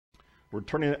We're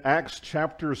turning to Acts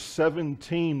chapter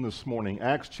 17 this morning.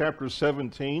 Acts chapter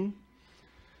 17.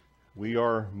 We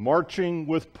are marching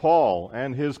with Paul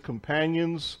and his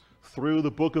companions through the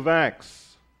book of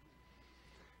Acts.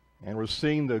 And we're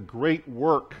seeing the great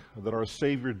work that our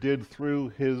Savior did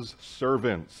through his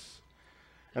servants.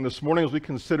 And this morning, as we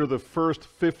consider the first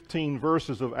 15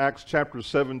 verses of Acts chapter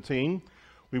 17,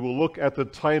 we will look at the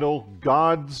title,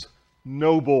 God's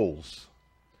Nobles.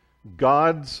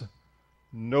 God's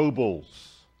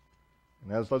Nobles.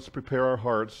 And let's prepare our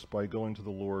hearts by going to the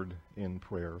Lord in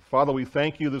prayer. Father, we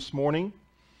thank you this morning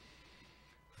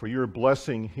for your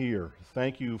blessing here.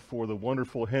 Thank you for the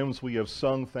wonderful hymns we have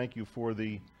sung. Thank you for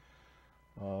the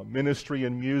ministry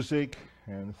and music.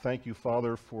 And thank you,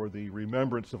 Father, for the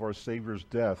remembrance of our Savior's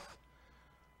death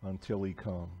until he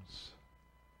comes.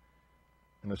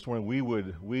 And this morning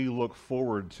we look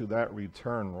forward to that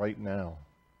return right now.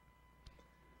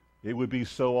 It would be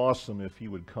so awesome if he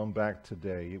would come back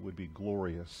today. It would be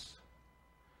glorious.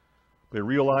 But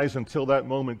realize until that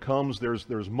moment comes,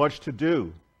 there's much to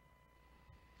do.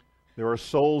 There are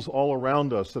souls all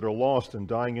around us that are lost and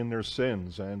dying in their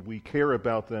sins, and we care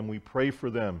about them. We pray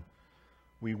for them.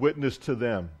 We witness to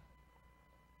them.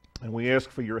 And we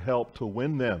ask for your help to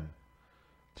win them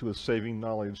to a saving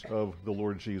knowledge of the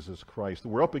Lord Jesus Christ.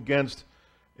 We're up against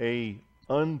an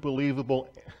unbelievable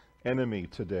enemy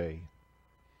today.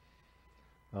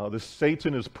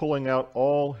 Satan is pulling out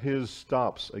all his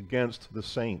stops against the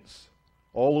saints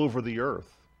all over the earth.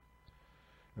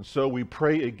 And so we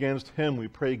pray against him. We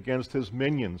pray against his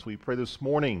minions. We pray this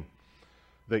morning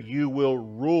that you will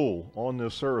rule on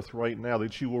this earth right now,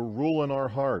 that you will rule in our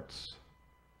hearts.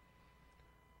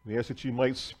 We ask that you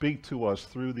might speak to us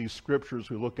through these scriptures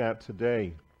we look at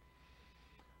today.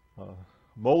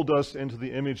 Mold us into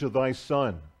the image of thy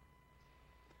Son.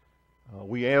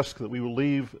 We ask that we will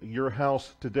leave your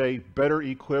house today better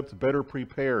equipped, better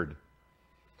prepared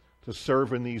to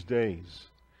serve in these days.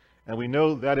 And we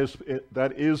know that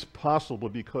is possible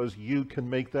because you can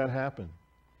make that happen.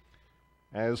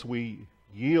 As we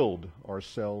yield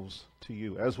ourselves to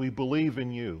you, as we believe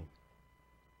in you,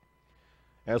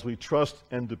 as we trust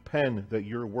and depend that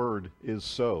your word is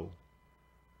so,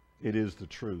 it is the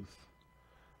truth.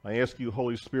 I ask you,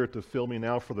 Holy Spirit, to fill me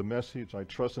now for the message. I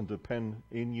trust and depend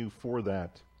in you for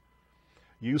that.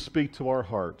 You speak to our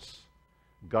hearts.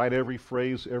 Guide every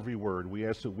phrase, every word. We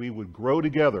ask that we would grow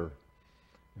together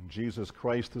in Jesus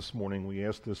Christ this morning. We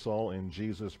ask this all in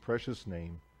Jesus' precious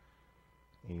name.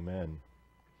 Amen.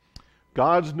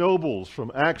 God's Nobles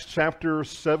from Acts chapter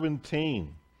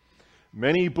 17.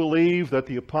 Many believe that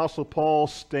the Apostle Paul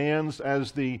stands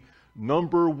as the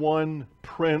number one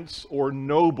prince or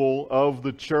noble of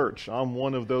the church. I'm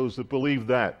one of those that believe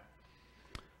that.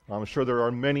 I'm sure there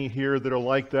are many here that are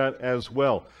like that as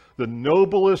well. The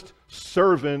noblest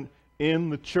servant in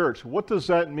the church. What does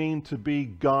that mean to be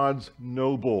God's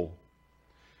noble?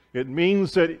 It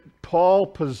means that Paul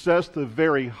possessed the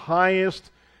very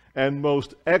highest and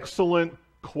most excellent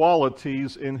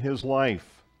qualities in his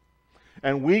life.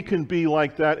 And we can be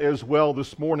like that as well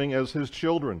this morning as his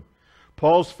children.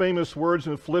 Paul's famous words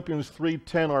in Philippians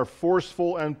 3:10 are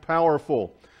forceful and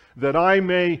powerful, that I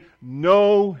may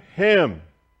know him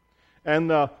and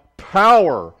the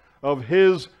power of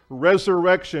his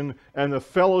resurrection and the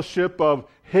fellowship of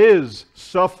his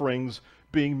sufferings,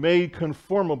 being made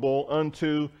conformable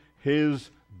unto his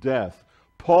death.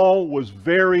 Paul was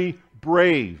very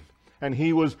brave and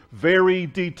he was very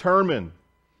determined.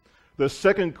 The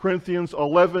 2 Corinthians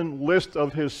 11 list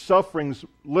of his sufferings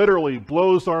literally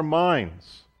blows our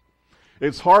minds.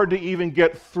 It's hard to even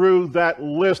get through that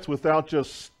list without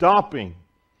just stopping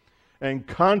and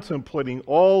contemplating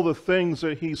all the things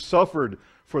that he suffered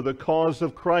for the cause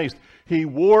of Christ. He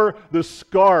wore the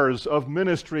scars of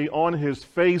ministry on his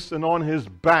face and on his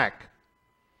back.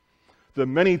 The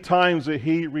many times that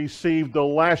he received the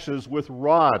lashes with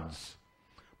rods,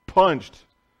 punched,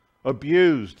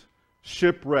 abused,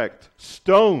 shipwrecked,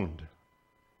 stoned.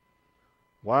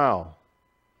 Wow.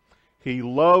 He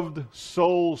loved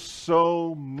souls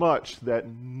so much that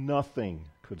nothing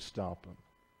could stop him.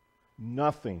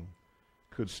 Nothing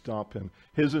could stop him.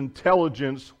 His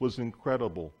intelligence was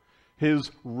incredible.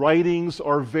 His writings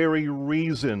are very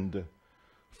reasoned.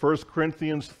 1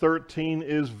 Corinthians 13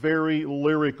 is very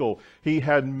lyrical. He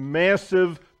had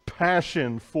massive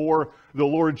passion for the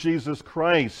Lord Jesus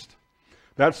Christ.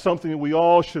 That's something that we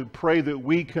all should pray that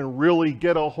we can really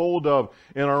get a hold of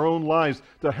in our own lives,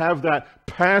 to have that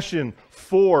passion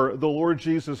for the Lord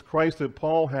Jesus Christ that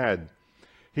Paul had.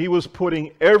 He was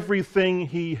putting everything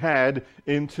he had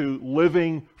into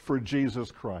living for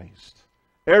Jesus Christ.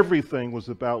 Everything was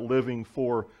about living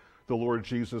for the Lord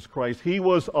Jesus Christ. He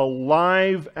was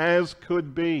alive as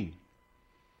could be.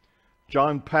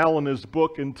 John Powell, in his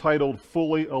book entitled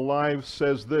Fully Alive,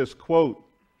 says this, quote,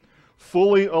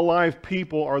 "Fully alive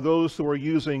people are those who are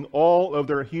using all of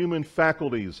their human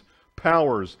faculties,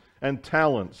 powers, and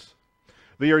talents.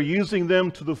 They are using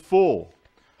them to the full.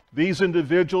 These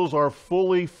individuals are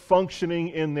fully functioning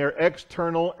in their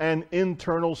external and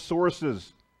internal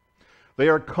sources. They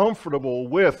are comfortable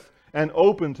with and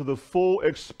open to the full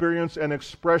experience and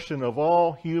expression of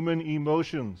all human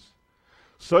emotions.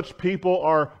 Such people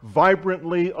are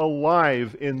vibrantly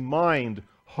alive in mind,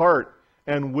 heart,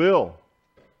 and will.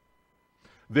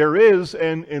 There is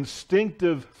an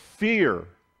instinctive fear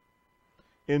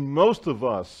in most of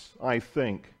us, I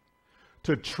think,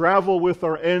 to travel with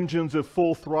our engines at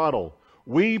full throttle.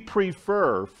 We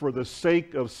prefer, for the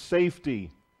sake of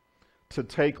safety, to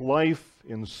take life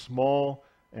in small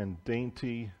and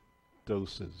dainty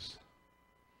doses."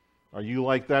 Are you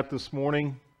like that this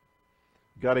morning?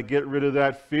 Got to get rid of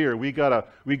that fear. We got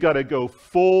to go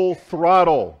full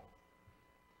throttle.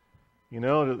 You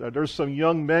know, there's some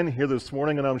young men here this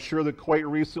morning, and I'm sure that quite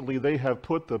recently they have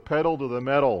put the pedal to the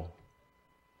metal.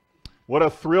 What a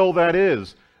thrill that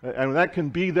is. And that can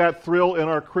be that thrill in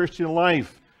our Christian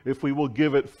life if we will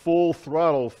give it full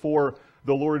throttle for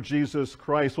the Lord Jesus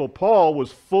Christ. Well, Paul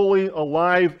was fully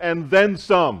alive and then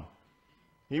some.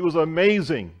 He was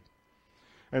amazing.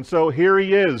 And so here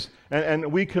he is, and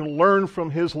we can learn from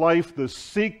his life the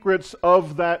secrets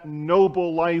of that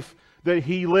noble life that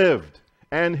he lived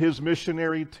and his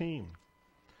missionary team.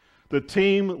 The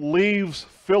team leaves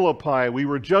Philippi. We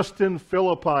were just in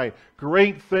Philippi.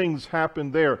 Great things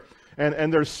happened there.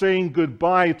 And they're saying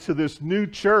goodbye to this new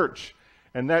church.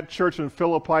 And that church in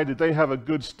Philippi, did they have a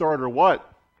good start or what?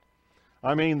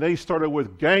 I mean, they started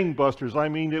with gangbusters. I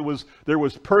mean, there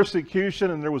was persecution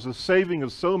and there was a saving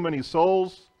of so many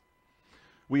souls.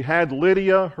 We had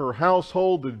Lydia, her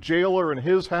household, the jailer and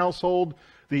his household,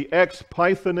 the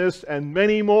ex-Pythonist, and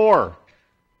many more.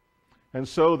 And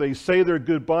so they say their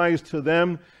goodbyes to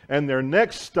them, and their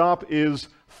next stop is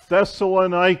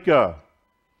Thessalonica.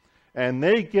 And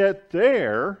they get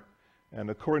there, and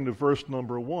according to verse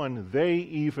number 1, they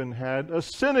even had a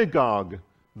synagogue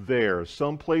there.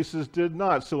 Some places did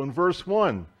not. So in verse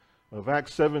 1 of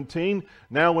Acts 17,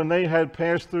 now when they had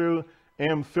passed through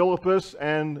Amphipolis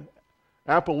and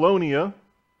Apollonia,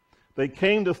 they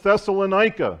came to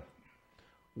Thessalonica,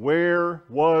 where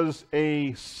was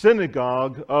a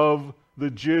synagogue of the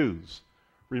Jews.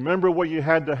 Remember what you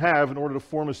had to have in order to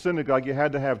form a synagogue. You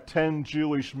had to have 10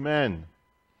 Jewish men.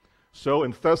 So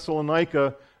in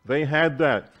Thessalonica, they had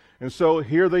that. And so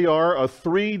here they are, a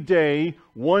 3-day,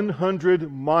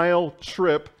 100-mile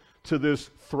trip to this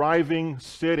thriving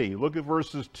city. Look at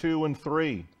verses 2 and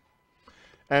 3.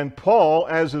 And Paul,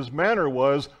 as his manner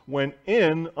was, went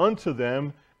in unto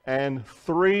them, and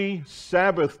 3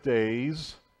 Sabbath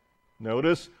days,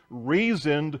 notice,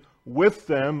 reasoned with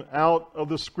them out of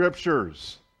the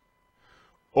Scriptures,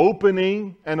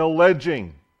 opening and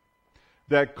alleging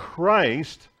that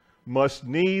Christ must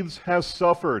needs have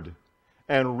suffered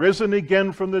and risen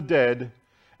again from the dead,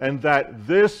 and that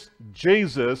this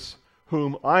Jesus,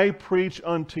 whom I preach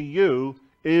unto you,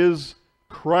 is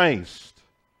Christ.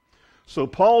 So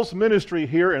Paul's ministry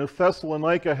here in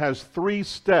Thessalonica has 3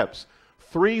 steps,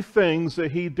 3 things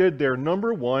that he did there.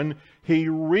 Number 1, he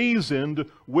reasoned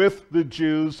with the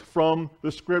Jews from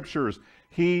the Scriptures.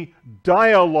 He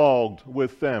dialogued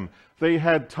with them. They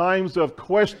had times of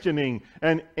questioning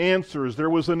and answers. There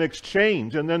was an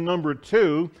exchange. And then number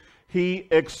 2, he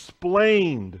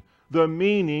explained the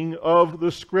meaning of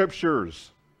the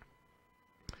Scriptures.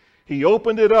 He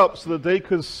opened it up so that they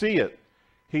could see it.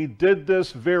 He did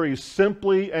this very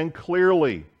simply and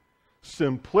clearly.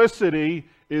 Simplicity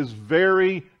is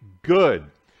very good.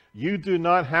 You do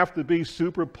not have to be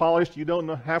super polished. You don't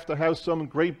have to have some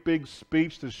great big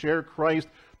speech to share Christ.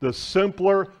 The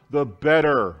simpler, the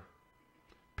better.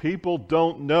 People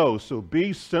don't know, so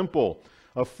be simple.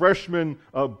 A freshman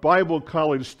Bible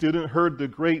college student heard the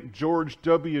great George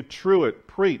W. Truett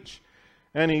preach,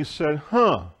 and he said,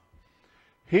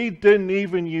 he didn't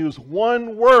even use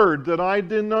one word that I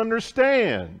didn't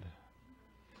understand.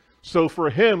 So for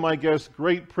him, I guess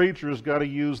great preachers got to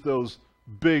use those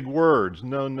big words.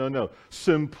 No.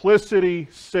 Simplicity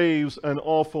saves an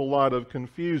awful lot of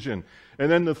confusion.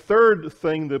 And then the third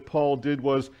thing that Paul did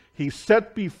was he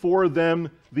set before them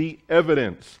the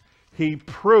evidence. He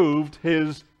proved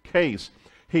his case.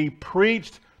 He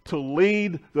preached to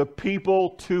lead the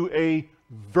people to a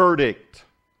verdict.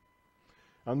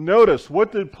 Now notice,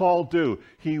 what did Paul do?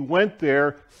 He went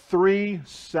there 3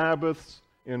 Sabbaths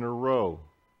in a row.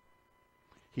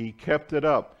 He kept it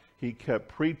up. He kept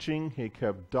preaching. He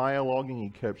kept dialoguing. He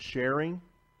kept sharing.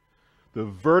 The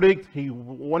verdict he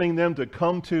wanting them to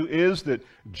come to is that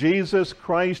Jesus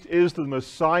Christ is the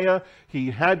Messiah. He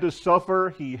had to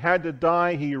suffer. He had to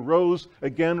die. He rose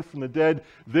again from the dead.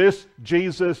 This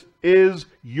Jesus is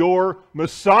your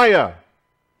Messiah.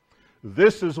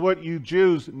 This is what you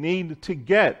Jews need to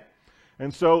get.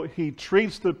 And so he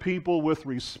treats the people with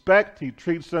respect. He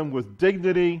treats them with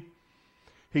dignity.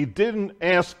 He didn't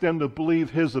ask them to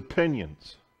believe his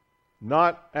opinions.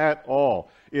 Not at all.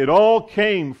 It all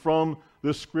came from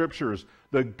the Scriptures.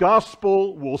 The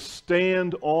gospel will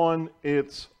stand on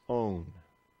its own.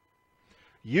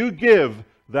 You give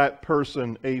that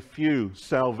person a few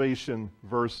salvation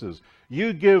verses.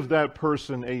 You give that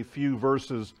person a few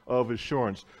verses of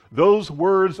assurance. Those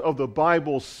words of the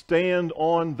Bible stand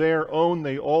on their own.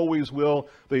 They always will.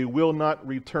 They will not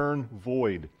return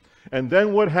void. And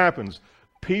then what happens?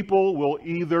 People will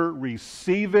either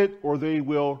receive it or they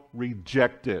will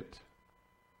reject it.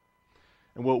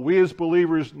 And what we as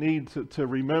believers need to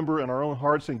remember in our own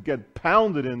hearts and get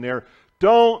pounded in there,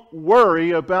 don't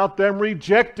worry about them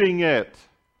rejecting it.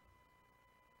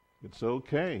 It's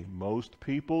okay. Most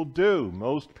people do.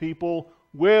 Most people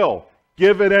will.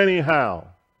 Give it anyhow.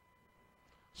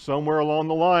 Somewhere along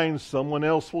the line, someone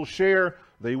else will share.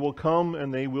 They will come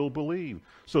and they will believe.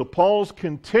 So Paul's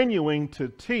continuing to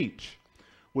teach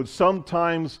would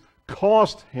sometimes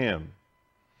cost him.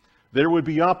 There would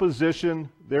be opposition.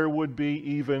 There would be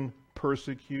even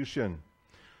persecution.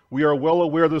 We are well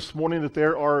aware this morning that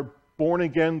there are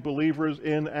born-again believers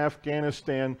in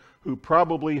Afghanistan who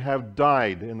probably have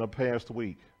died in the past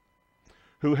week,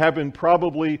 who have been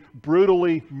probably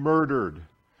brutally murdered.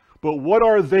 But what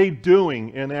are they doing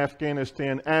in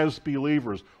Afghanistan as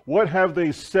believers? What have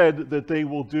they said that they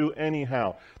will do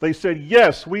anyhow? They said,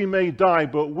 yes, we may die,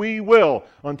 but we will,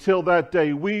 until that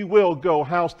day, we will go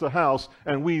house to house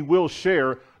and we will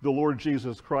share the Lord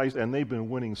Jesus Christ. And they've been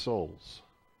winning souls.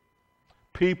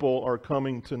 People are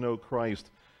coming to know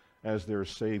Christ as their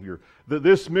Savior.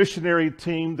 This missionary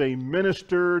team, they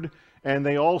ministered and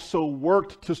they also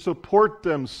worked to support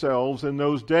themselves in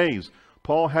those days.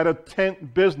 Paul had a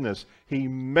tent business. He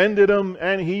mended them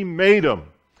and he made them.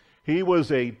 He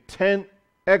was a tent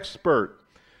expert.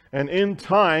 And in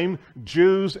time,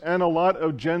 Jews and a lot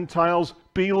of Gentiles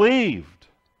believed,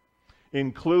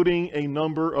 including a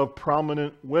number of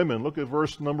prominent women. Look at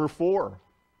verse number 4.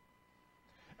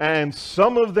 And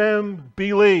some of them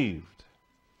believed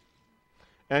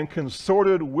and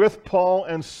consorted with Paul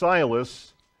and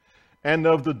Silas, and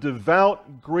of the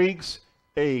devout Greeks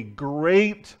a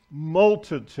great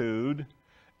multitude,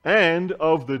 and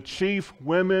of the chief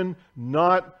women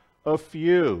not a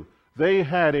few. They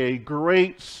had a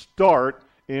great start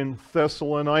in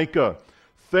Thessalonica.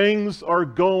 Things are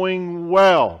going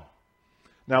well.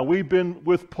 Now, we've been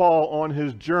with Paul on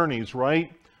his journeys,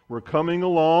 right? We're coming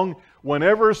along.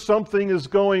 Whenever something is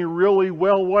going really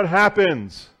well, what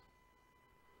happens?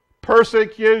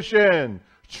 Persecution,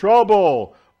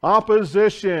 trouble,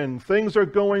 opposition. Things are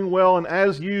going well, and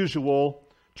as usual,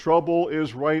 trouble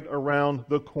is right around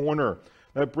the corner.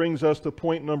 That brings us to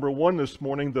point number 1 this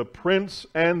morning, the prince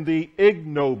and the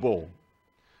ignoble.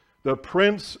 The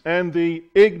prince and the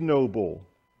ignoble.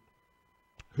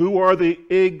 Who are the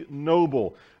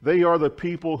ignoble? They are the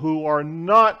people who are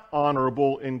not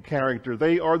honorable in character.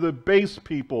 They are the base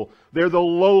people. They're the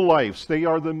lowlifes. They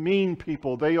are the mean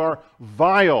people. They are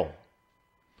vile.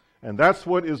 And that's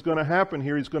what is going to happen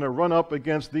here. He's going to run up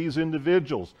against these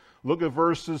individuals. Look at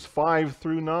verses 5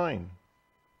 through 9.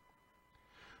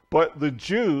 But the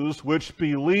Jews which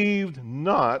believed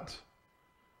not,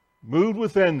 moved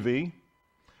with envy,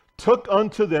 took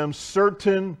unto them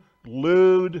certain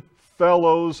lewd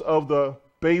fellows of the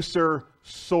baser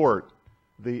sort,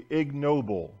 the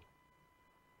ignoble,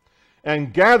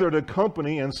 and gathered a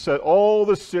company and set all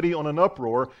the city on an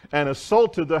uproar, and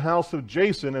assaulted the house of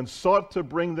Jason, and sought to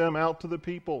bring them out to the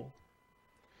people.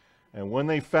 And when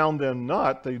they found them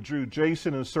not, they drew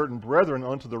Jason and certain brethren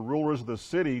unto the rulers of the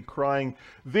city, crying,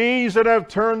 These that have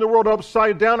turned the world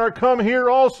upside down are come here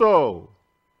also,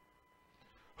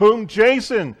 whom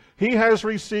Jason, he has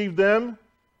received them.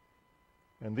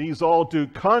 And these all do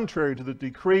contrary to the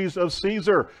decrees of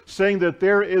Caesar, saying that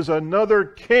there is another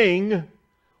king,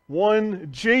 one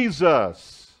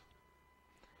Jesus.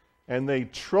 And they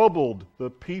troubled the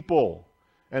people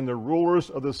and the rulers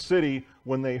of the city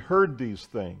when they heard these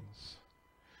things.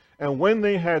 And when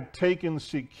they had taken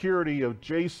security of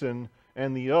Jason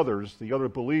and the others, the other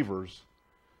believers,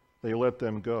 they let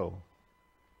them go.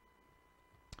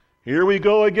 Here we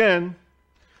go again.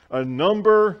 A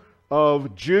number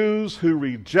of Jews who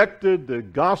rejected the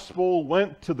gospel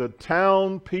went to the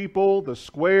town people, the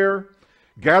square,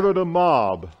 gathered a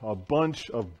mob, a bunch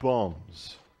of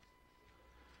bums.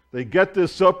 They get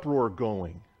this uproar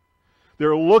going.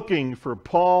 They're looking for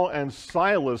Paul and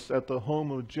Silas at the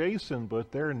home of Jason,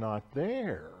 but they're not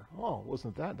there. Oh,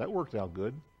 wasn't that? That worked out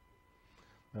good.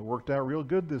 That worked out real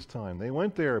good this time. They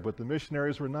went there, but the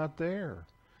missionaries were not there.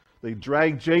 They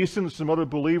dragged Jason and some other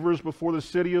believers before the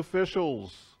city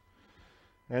officials.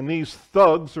 And these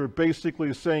thugs are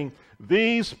basically saying,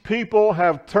 these people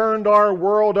have turned our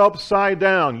world upside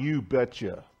down. You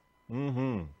betcha.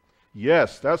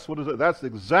 Yes, that's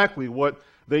exactly what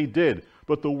they did.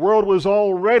 But the world was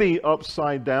already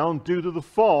upside down due to the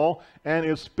fall, and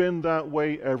it's been that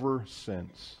way ever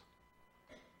since.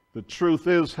 The truth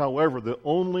is, however, that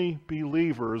only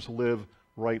believers live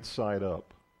right side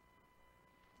up.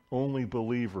 Only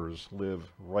believers live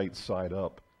right side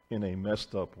up in a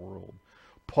messed up world.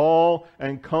 Paul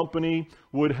and company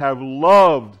would have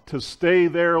loved to stay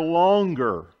there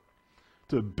longer,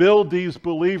 to build these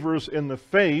believers in the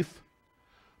faith,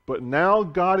 but now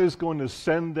God is going to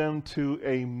send them to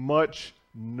a much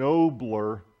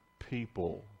nobler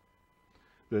people.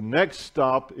 The next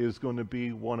stop is going to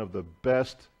be one of the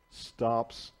best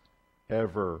stops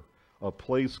ever, a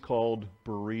place called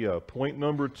Berea. Point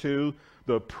number 2,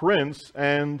 the prince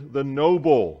and the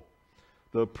noble.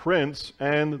 The prince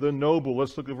and the noble.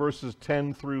 Let's look at verses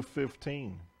 10 through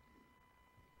 15.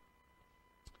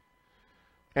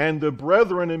 And the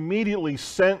brethren immediately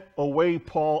sent away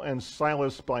Paul and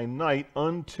Silas by night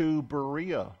unto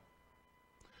Berea,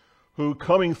 who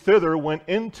coming thither went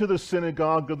into the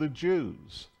synagogue of the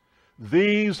Jews.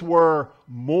 These were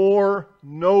more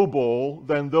noble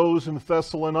than those in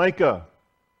Thessalonica,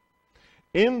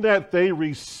 in that they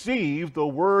received the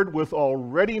word with all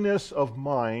readiness of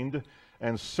mind,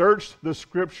 and searched the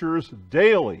Scriptures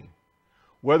daily,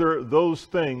 whether those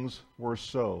things were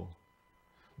so.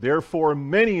 Therefore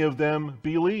many of them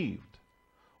believed,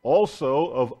 also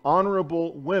of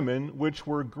honorable women which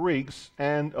were Greeks,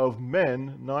 and of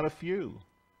men not a few.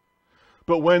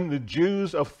 But when the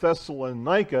Jews of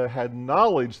Thessalonica had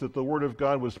knowledge that the word of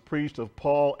God was preached of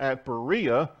Paul at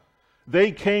Berea,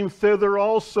 they came thither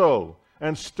also,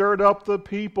 and stirred up the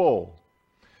people.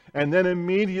 And then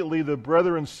immediately the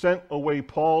brethren sent away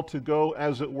Paul to go,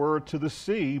 as it were, to the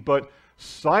sea. But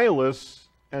Silas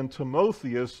and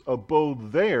Timotheus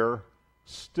abode there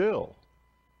still.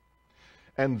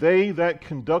 And they that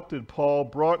conducted Paul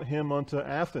brought him unto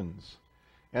Athens,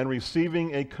 and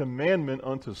receiving a commandment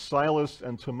unto Silas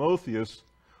and Timotheus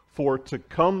for to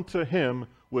come to him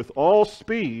with all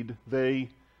speed, they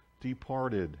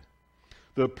departed.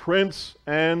 The prince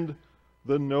and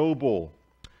the noble.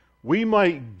 We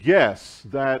might guess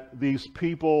that these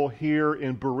people here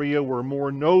in Berea were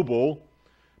more noble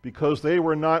because they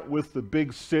were not with the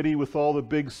big city with all the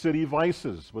big city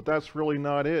vices, but that's really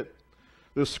not it.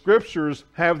 The Scriptures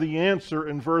have the answer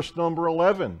in verse number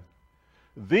 11.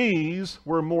 These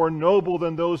were more noble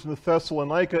than those in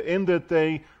Thessalonica, in that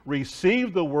they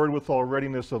received the word with all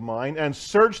readiness of mind and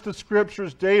searched the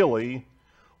Scriptures daily,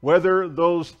 whether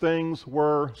those things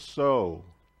were so.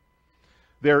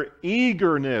 Their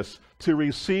eagerness to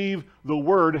receive the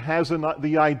word has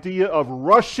the idea of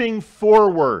rushing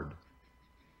forward.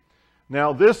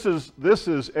 Now, this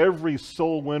is every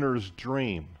soul winner's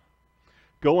dream.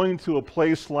 Going to a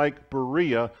place like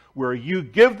Berea where you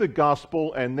give the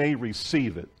gospel and they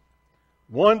receive it.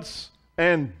 Once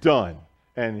and done.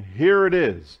 And here it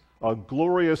is. A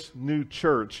glorious new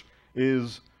church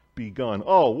is begun.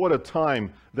 Oh, what a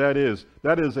time that is.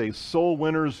 That is a soul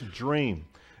winner's dream.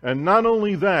 And not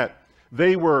only that,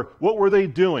 what were they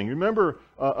doing? Remember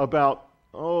about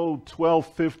 12,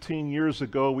 15 years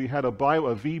ago, we had a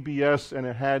VBS, and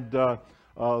it had the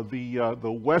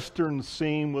Western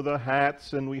scene with the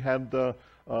hats, and we had the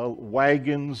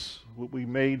wagons we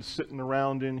made sitting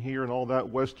around in here and all that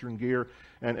Western gear.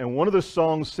 And one of the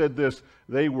songs said this,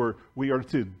 we are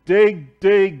to dig,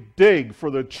 dig, dig for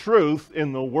the truth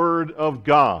in the Word of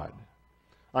God.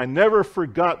 I never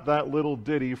forgot that little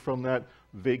ditty from that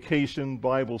vacation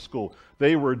Bible school.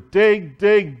 They were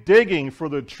digging for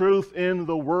the truth in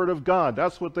the Word of God.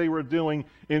 That's what they were doing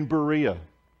in Berea.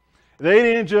 They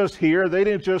didn't just hear, they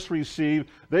didn't just receive,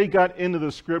 they got into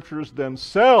the Scriptures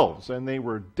themselves, and they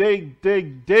were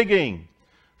digging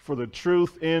for the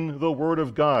truth in the Word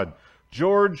of God.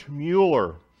 George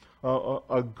Mueller,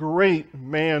 a great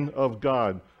man of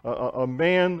God, a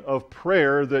man of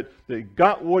prayer that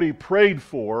got what he prayed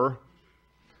for.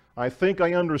 I think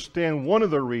I understand one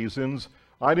of the reasons.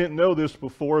 I didn't know this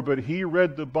before, but he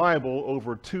read the Bible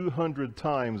over 200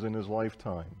 times in his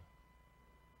lifetime.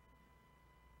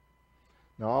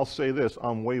 Now I'll say this,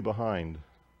 I'm way behind.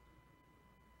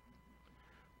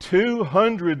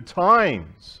 200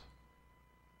 times.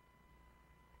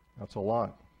 That's a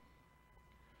lot.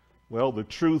 Well, the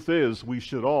truth is we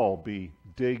should all be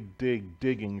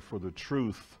digging for the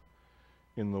truth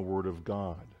in the Word of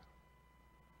God.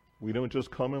 We don't just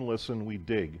come and listen, we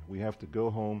dig. We have to go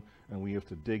home and we have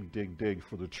to dig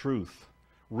for the truth.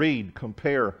 Read,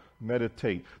 compare,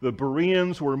 meditate. The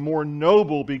Bereans were more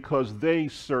noble because they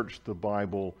searched the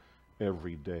Bible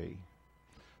every day.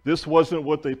 This wasn't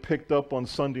what they picked up on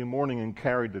Sunday morning and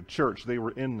carried to church. They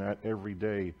were in that every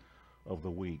day of the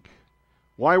week.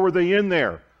 Why were they in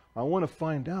there? I want to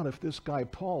find out if this guy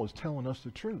Paul is telling us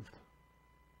the truth.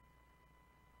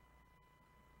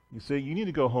 You see, you need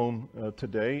to go home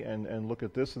today and look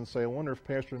at this and say, I wonder if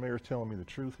Pastor Mayer is telling me the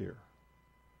truth here.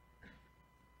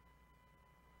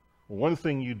 Well, one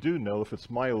thing you do know, if it's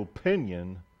my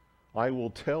opinion, I will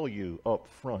tell you up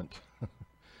front.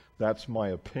 That's my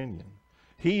opinion.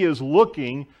 He is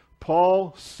looking,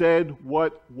 Paul said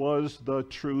what was the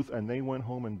truth, and they went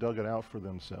home and dug it out for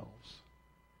themselves.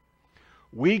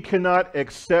 We cannot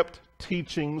accept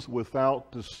teachings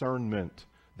without discernment.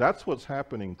 That's what's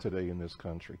happening today in this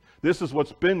country. This is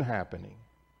what's been happening.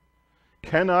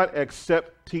 Cannot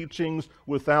accept teachings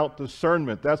without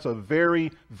discernment. That's a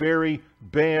very, very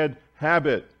bad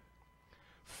habit.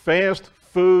 Fast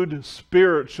food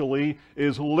spiritually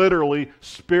is literally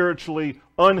spiritually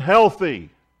unhealthy.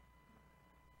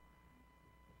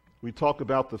 We talk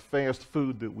about the fast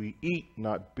food that we eat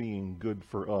not being good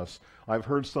for us. I've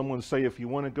heard someone say if you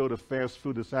want to go to fast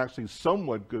food that's actually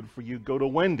somewhat good for you, go to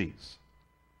Wendy's.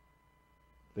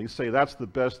 They say that's the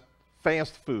best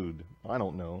fast food. I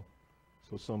don't know.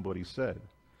 So somebody said.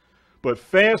 But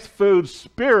fast food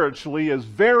spiritually is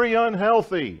very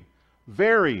unhealthy.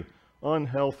 Very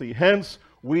unhealthy. Hence,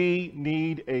 we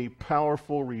need a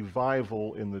powerful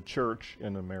revival in the church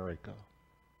in America.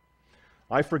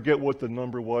 I forget what the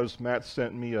number was. Matt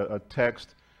sent me a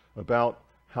text about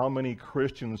how many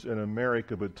Christians in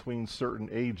America between certain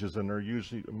ages, and they're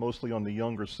usually mostly on the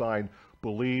younger side,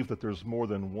 believe that there's more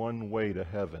than one way to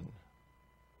heaven.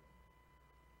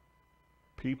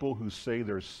 People who say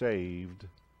they're saved,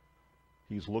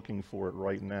 he's looking for it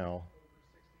right now.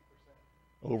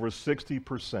 Over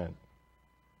 60%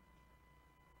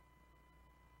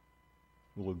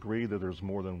 will agree that there's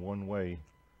more than one way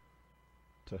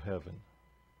to heaven.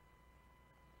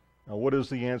 Now, what is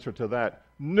the answer to that?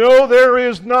 No, there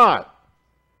is not.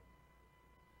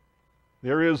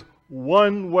 There is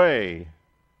one way.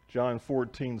 John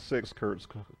 14:6, Kurt's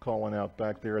calling out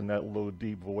back there in that low,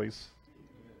 deep voice.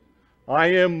 I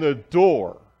am the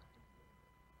door.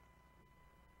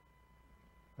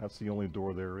 That's the only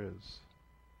door there is.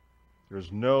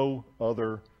 There's no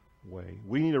other way.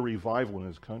 We need a revival in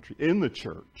this country, in the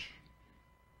church.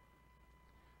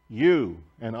 You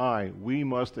and I, we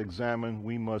must examine,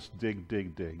 we must dig.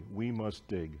 We must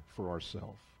dig for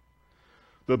ourselves.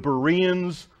 The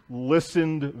Bereans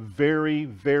listened very,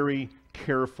 very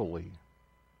carefully.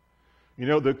 You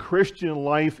know, the Christian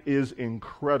life is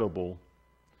incredible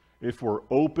if we're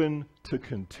open to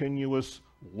continuous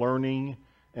learning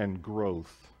and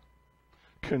growth.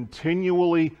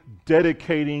 Continually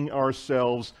dedicating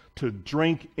ourselves to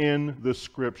drink in the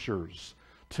Scriptures,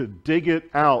 to dig it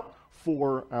out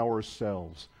for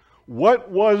ourselves.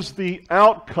 What was the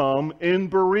outcome in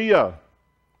Berea?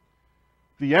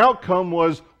 The outcome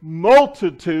was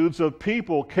multitudes of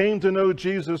people came to know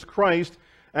Jesus Christ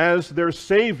as their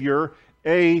Savior.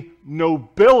 A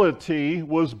nobility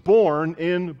was born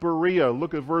in Berea.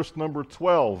 Look at verse number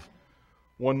 12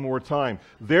 one more time.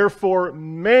 Therefore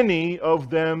many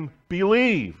of them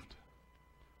believed,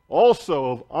 also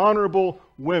of honorable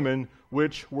women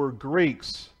which were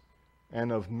Greeks,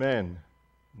 and of men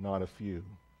not a few.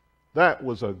 That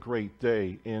was a great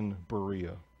day in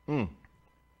Berea.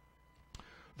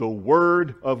 The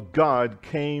Word of God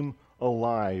came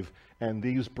alive, and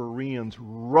these Bereans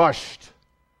rushed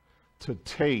to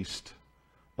taste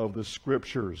of the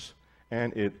Scriptures,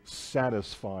 and it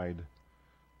satisfied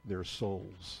their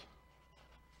souls.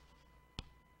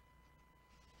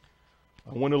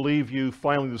 I want to leave you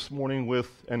finally this morning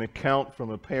with an account from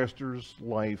a pastor's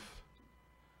life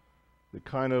that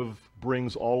kind of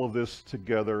brings all of this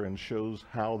together and shows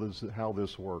how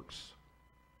this works.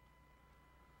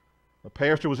 A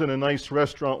pastor was in a nice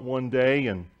restaurant one day,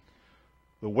 and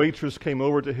the waitress came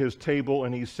over to his table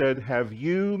and he said, "Have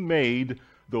you made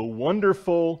the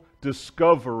wonderful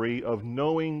discovery of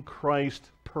knowing Christ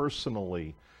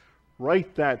personally?"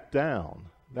 Write that down.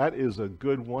 That is a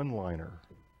good one-liner.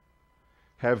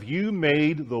 Have you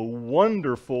made the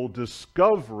wonderful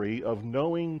discovery of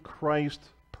knowing Christ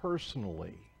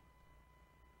personally.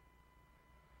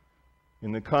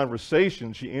 In the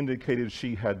conversation, she indicated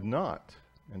she had not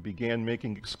and began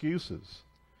making excuses.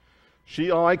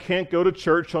 I can't go to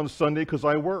church on Sunday because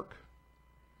I work.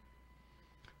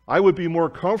 I would be more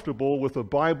comfortable with a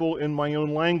Bible in my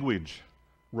own language,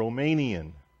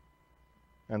 Romanian,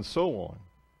 and so on.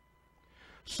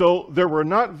 So there were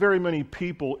not very many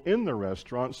people in the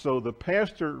restaurant, so the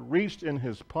pastor reached in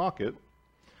his pocket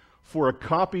for a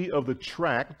copy of the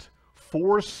tract,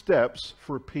 4 Steps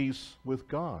for Peace with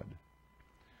God.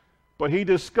 But he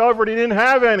discovered he didn't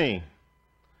have any.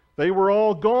 They were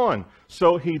all gone.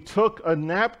 So he took a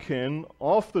napkin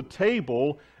off the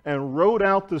table and wrote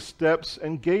out the steps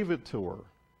and gave it to her.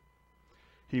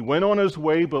 He went on his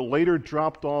way, but later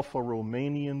dropped off a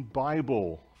Romanian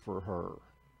Bible for her.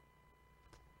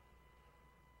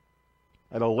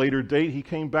 At a later date, he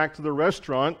came back to the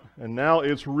restaurant, and now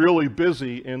it's really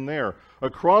busy in there.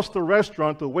 Across the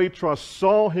restaurant, the waitress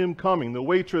saw him coming. The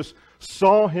waitress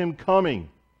saw him coming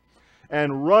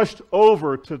and rushed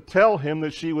over to tell him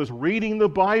that she was reading the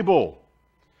Bible.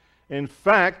 In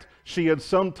fact, she had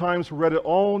sometimes read it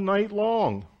all night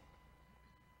long.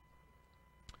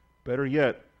 Better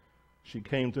yet, she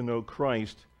came to know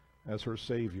Christ as her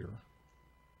Savior.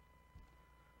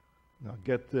 Now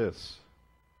get this.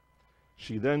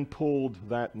 She then pulled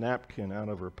that napkin out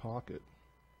of her pocket,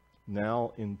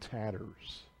 now in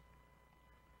tatters,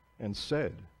 and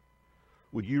said,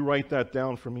 "Would you write that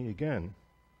down for me again?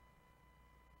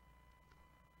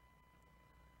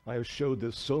 I have showed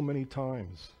this so many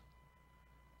times.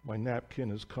 My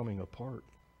napkin is coming apart."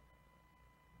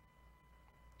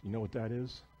 You know what that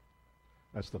is?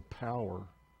 That's the power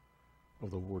of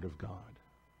the Word of God.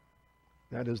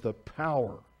 That is the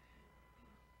power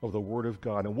of the Word of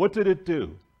God. And what did it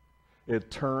do?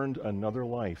 It turned another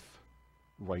life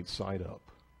right side up.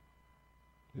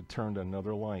 It turned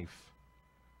another life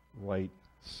right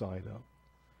side up.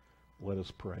 Let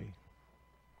us pray.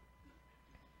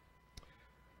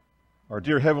 Our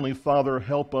dear Heavenly Father,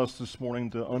 help us this morning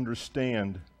to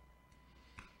understand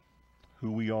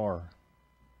who we are.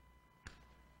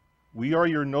 We are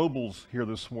your nobles here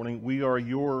this morning. We are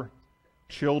your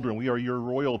children. We are your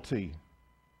royalty.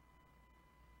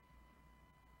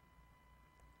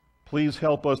 Please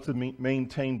help us to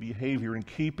maintain behavior in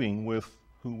keeping with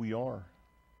who we are.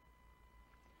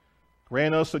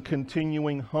 Grant us a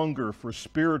continuing hunger for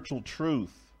spiritual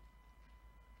truth.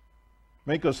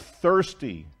 Make us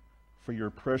thirsty for your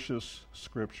precious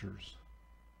scriptures.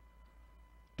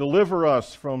 Deliver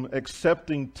us from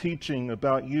accepting teaching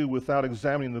about you without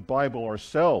examining the Bible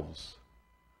ourselves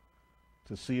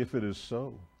to see if it is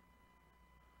so.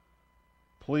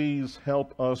 Please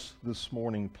help us this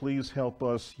morning. Please help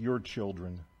us, your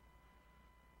children,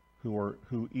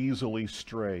 who easily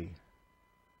stray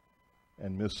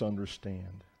and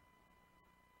misunderstand.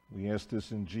 We ask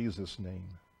this in Jesus'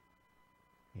 name.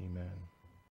 Amen.